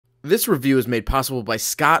This review is made possible by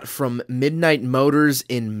Scott from Midnight Motors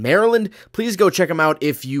in Maryland. Please go check him out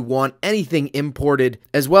if you want anything imported,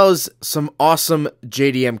 as well as some awesome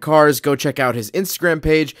JDM cars. Go check out his Instagram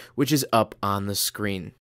page, which is up on the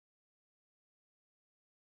screen.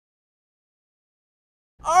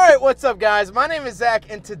 Alright, what's up guys? My name is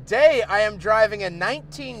Zach, and today I am driving a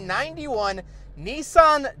 1991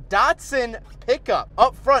 Nissan Datsun Pickup.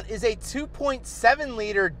 Up front is a 2.7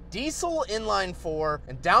 liter diesel inline 4,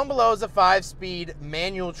 and down below is a 5-speed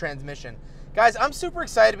manual transmission. Guys, I'm super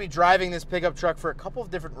excited to be driving this pickup truck for a couple of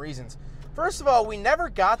different reasons. First of all, we never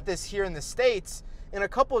got this here in the States in a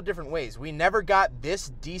couple of different ways. We never got this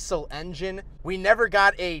diesel engine. We never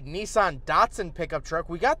got a Nissan Datsun pickup truck.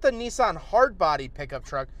 We got the Nissan Hardbody pickup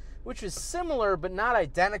truck, which is similar but not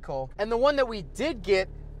identical. And the one that we did get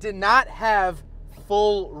did not have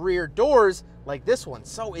full rear doors like this one.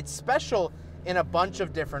 So it's special in a bunch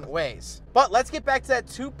of different ways. But let's get back to that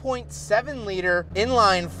 2.7 liter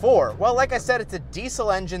inline 4. Well, like I said, it's a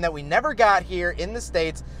diesel engine that we never got here in the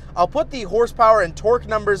States. I'll put the horsepower and torque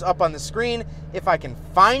numbers up on the screen if I can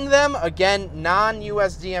find them. Again,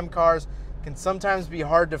 non-USDM cars can sometimes be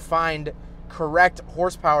hard to find correct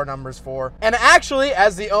horsepower numbers for. And actually,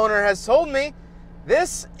 as the owner has told me,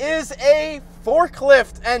 this is a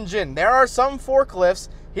forklift engine. There are some forklifts.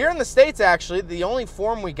 Here in the States, actually, the only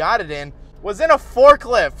form we got it in was in a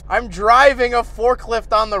forklift. I'm driving a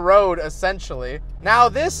forklift on the road, essentially. Now,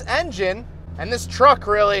 this engine, and this truck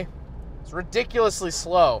really, is ridiculously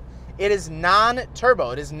slow. It is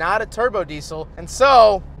non-turbo. It is not a turbo diesel, and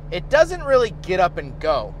so it doesn't really get up and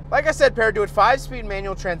go. Like I said, paired to a 5-speed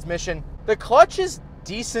manual transmission, the clutch is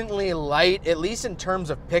decently light, at least in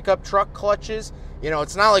terms of pickup truck clutches. You know,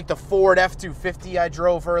 it's not like the Ford F-250 I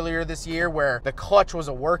drove earlier this year where the clutch was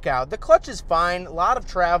a workout. The clutch is fine, a lot of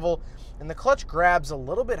travel, and the clutch grabs a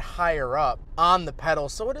little bit higher up on the pedal,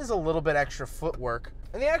 so it is a little bit extra footwork.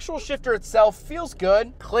 And the actual shifter itself feels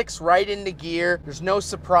good, clicks right into gear, there's no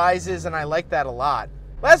surprises, and I like that a lot.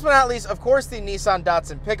 Last but not least, of course, the Nissan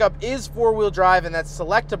Datsun Pickup is 4-wheel drive, and that's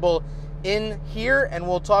selectable in here, and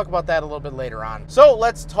we'll talk about that a little bit later on. So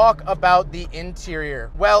let's talk about the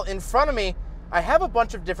interior. Well, in front of me, I have a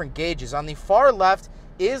bunch of different gauges. On the far left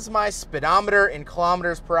is my speedometer in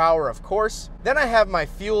kilometers per hour, of course. Then I have my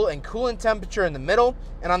fuel and coolant temperature in the middle.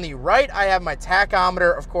 And on the right, I have my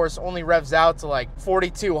tachometer. Of course, only revs out to like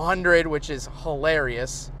 4,200, which is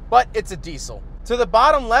hilarious, but it's a diesel. To the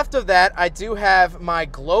bottom left of that, I do have my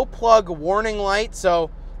glow plug warning light.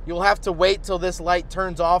 So you'll have to wait till this light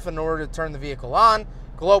turns off in order to turn the vehicle on.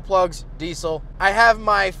 Glow plugs, diesel. I have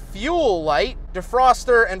my fuel light,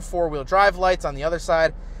 defroster, and 4-wheel drive lights on the other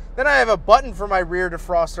side. Then I have a button for my rear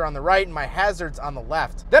defroster on the right and my hazards on the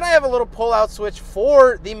left. Then I have a little pull-out switch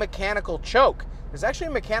for the mechanical choke. There's actually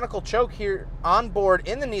a mechanical choke here on board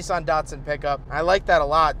in the Nissan Datsun Pickup. I like that a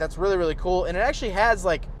lot. That's really, really cool. And it actually has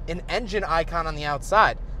like an engine icon on the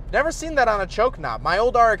outside. Never seen that on a choke knob. My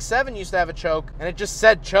old RX-7 used to have a choke and it just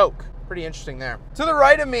said choke. Pretty interesting there. To the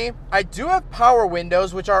right of me, I do have power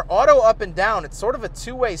windows, which are auto up and down. It's sort of a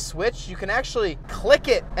two-way switch. You can actually click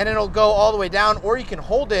it and it'll go all the way down, or you can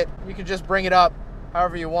hold it. You can just bring it up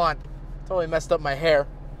however you want. Totally messed up my hair.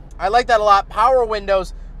 I like that a lot. Power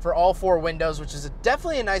windows for all 4 windows, which is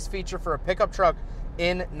definitely a nice feature for a pickup truck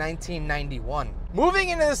in 1991. Moving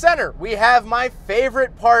into the center, we have my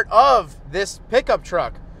favorite part of this pickup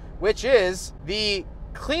truck, which is the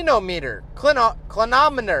clinometer,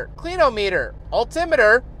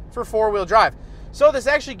 altimeter for 4-wheel drive. So this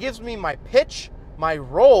actually gives me my pitch, my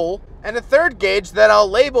roll, and a third gauge that I'll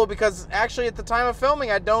label because actually at the time of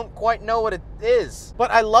filming I don't quite know what it is.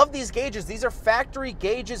 But I love these gauges. These are factory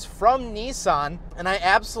gauges from Nissan, and I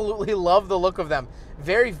absolutely love the look of them.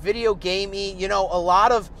 Very video gamey. You know, a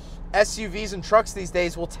lot of SUVs and trucks these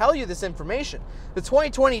days will tell you this information. The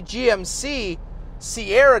 2020 GMC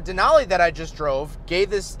Sierra Denali that I just drove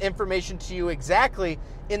gave this information to you exactly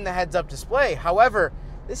in the heads-up display. However,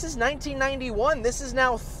 this is 1991. This is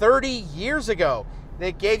now 30 years ago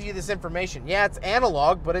that gave you this information. Yeah, it's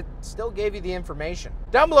analog, but it still gave you the information.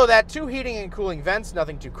 Down below that, 2 heating and cooling vents,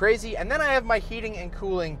 nothing too crazy. And then I have my heating and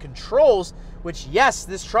cooling controls, which, yes,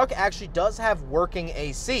 this truck actually does have working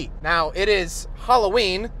AC. Now, it is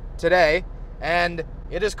Halloween today, and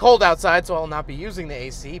it is cold outside, so I'll not be using the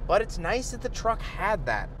AC, but it's nice that the truck had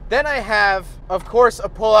that. Then I have, of course, a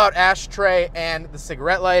pull-out ashtray and the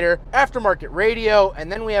cigarette lighter, aftermarket radio,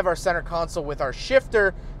 and then we have our center console with our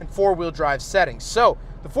shifter and 4-wheel drive settings. So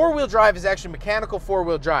the 4-wheel drive is actually mechanical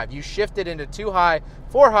 4-wheel drive. You shift it into 2 high,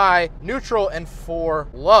 4 high, neutral, and 4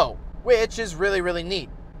 low, which is really, really neat.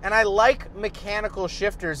 And I like mechanical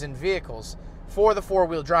shifters in vehicles for the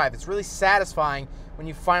four-wheel drive. It's really satisfying when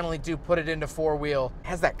you finally do put it into four-wheel. It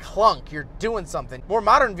has that clunk, you're doing something. More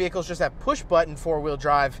modern vehicles just have push-button four-wheel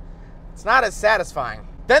drive. It's not as satisfying.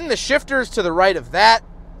 Then the shifters to the right of that.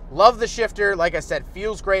 Love the shifter. Like I said,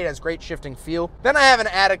 feels great, has great shifting feel. Then I have an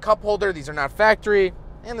added cup holder. These are not factory.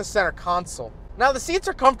 And the center console. Now the seats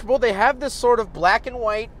are comfortable. They have this sort of black and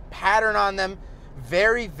white pattern on them.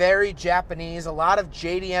 Very, very Japanese. A lot of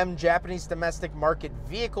JDM, Japanese domestic market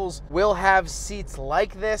vehicles, will have seats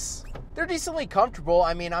like this. They're decently comfortable.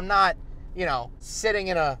 I mean, I'm not, you know, sitting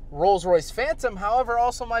in a Rolls-Royce Phantom. However,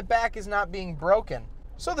 also my back is not being broken.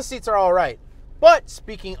 So the seats are all right. But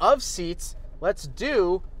speaking of seats, let's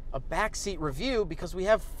do a back seat review because we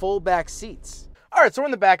have full back seats. All right, so we're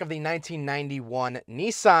in the back of the 1991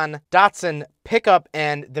 Nissan Datsun Pickup,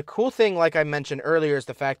 and the cool thing, like I mentioned earlier, is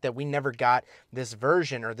the fact that we never got this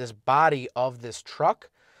version or this body of this truck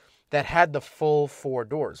that had the full four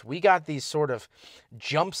doors. We got these sort of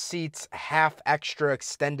jump seats, half extra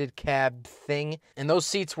extended cab thing, and those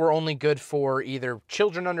seats were only good for either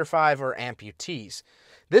children under 5 or amputees.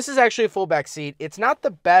 This is actually a full back seat. It's not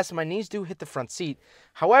the best. My knees do hit the front seat.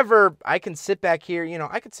 However, I can sit back here. You know,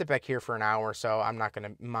 I could sit back here for an hour, so I'm not going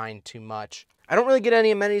to mind too much. I don't really get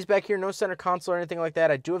any amenities back here. No center console or anything like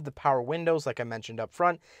that. I do have the power windows, like I mentioned up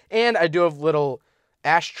front. And I do have little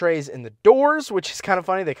ashtrays in the doors, which is kind of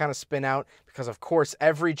funny. They kind of spin out because, of course,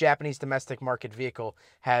 every Japanese domestic market vehicle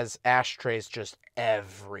has ashtrays just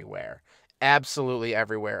everywhere. Absolutely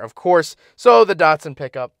everywhere, of course. So the Datsun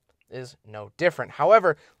Pickup is no different.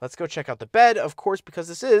 However, let's go check out the bed, of course, because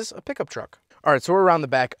this is a pickup truck. All right, so we're around the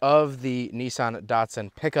back of the Nissan Datsun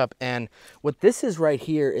Pickup, and what this is right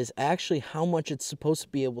here is actually how much it's supposed to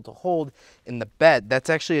be able to hold in the bed. That's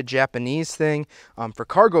actually a Japanese thing. For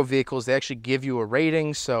cargo vehicles, they actually give you a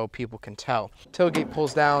rating so people can tell. Tailgate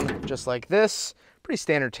pulls down just like this. Pretty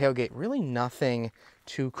standard tailgate. Really nothing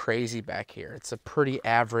too crazy back here. It's a pretty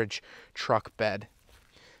average truck bed.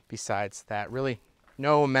 Besides that, really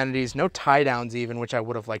no amenities, no tie downs even, which I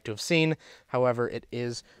would have liked to have seen. However, it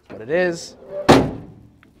is what it is.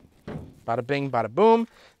 Bada bing, bada boom.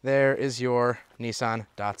 There is your Nissan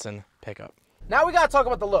Datsun Pickup. Now we gotta talk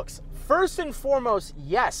about the looks. First and foremost,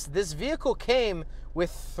 yes, this vehicle came with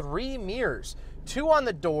 3 mirrors. 2 on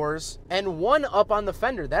the doors and 1 up on the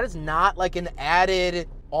fender. That is not like an added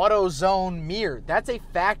AutoZone mirror. That's a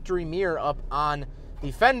factory mirror up on the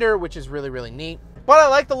fender, which is really, really neat. But I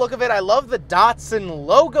like the look of it. I love the Datsun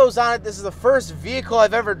logos on it. This is the first vehicle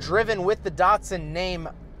I've ever driven with the Datsun name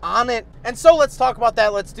on it. And so let's talk about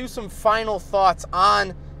that. Let's do some final thoughts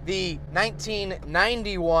on the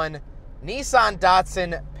 1991 Nissan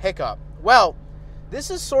Datsun Pickup. Well,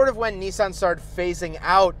 this is sort of when Nissan started phasing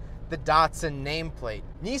out the Datsun nameplate.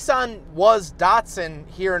 Nissan was Datsun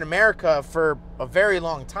here in America for a very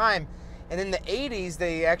long time. And in the 80s,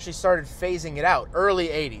 they actually started phasing it out, early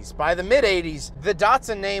 80s. By the mid 80s, the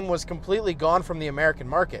Datsun name was completely gone from the American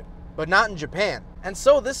market, but not in Japan. And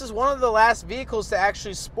so this is one of the last vehicles to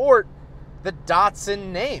actually sport the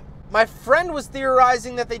Datsun name. My friend was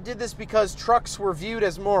theorizing that they did this because trucks were viewed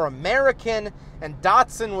as more American, and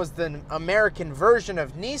Datsun was the American version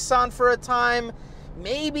of Nissan for a time.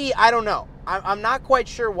 Maybe, I don't know. I'm not quite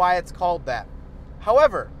sure why it's called that.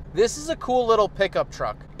 However, this is a cool little pickup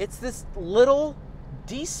truck. It's this little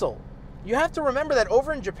diesel. You have to remember that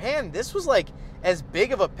over in Japan, this was like as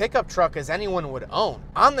big of a pickup truck as anyone would own.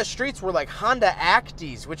 On the streets were like Honda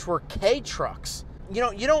Actis, which were K trucks. You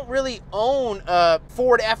know, you don't really own a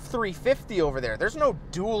Ford F-350 over there. There's no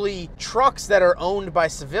dually trucks that are owned by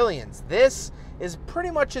civilians. This is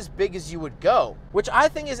pretty much as big as you would go, which I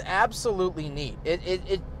think is absolutely neat.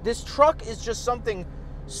 This truck is just something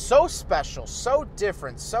so special, so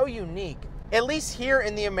different, so unique, at least here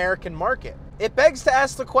in the American market. It begs to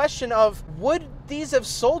ask the question of, would these have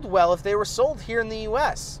sold well if they were sold here in the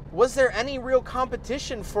US? Was there any real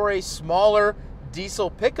competition for a smaller diesel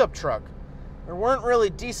pickup truck? There weren't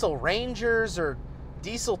really diesel Rangers or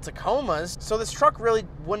diesel Tacomas, so this truck really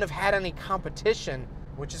wouldn't have had any competition,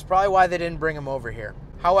 which is probably why they didn't bring them over here.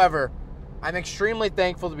 However, I'm extremely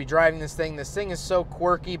thankful to be driving this thing. This thing is so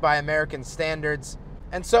quirky by American standards.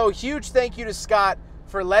 And so, huge thank you to Scott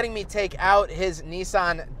for letting me take out his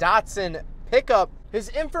Nissan Datsun Pickup. His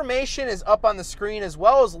information is up on the screen as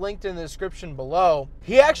well as linked in the description below.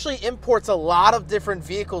 He actually imports a lot of different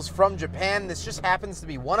vehicles from Japan. This just happens to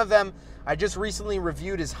be one of them. I just recently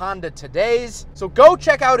reviewed his Honda Today's. So go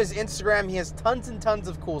check out his Instagram. He has tons and tons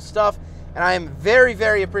of cool stuff. And I am very,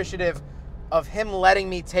 very appreciative of him letting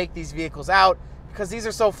me take these vehicles out, because these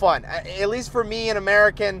are so fun. At least for me, an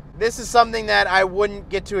American, this is something that I wouldn't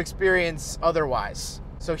get to experience otherwise.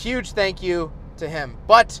 So huge thank you to him.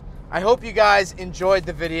 But I hope you guys enjoyed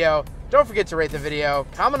the video. Don't forget to rate the video,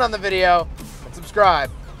 comment on the video, and subscribe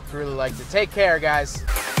if you really liked it. Take care, guys.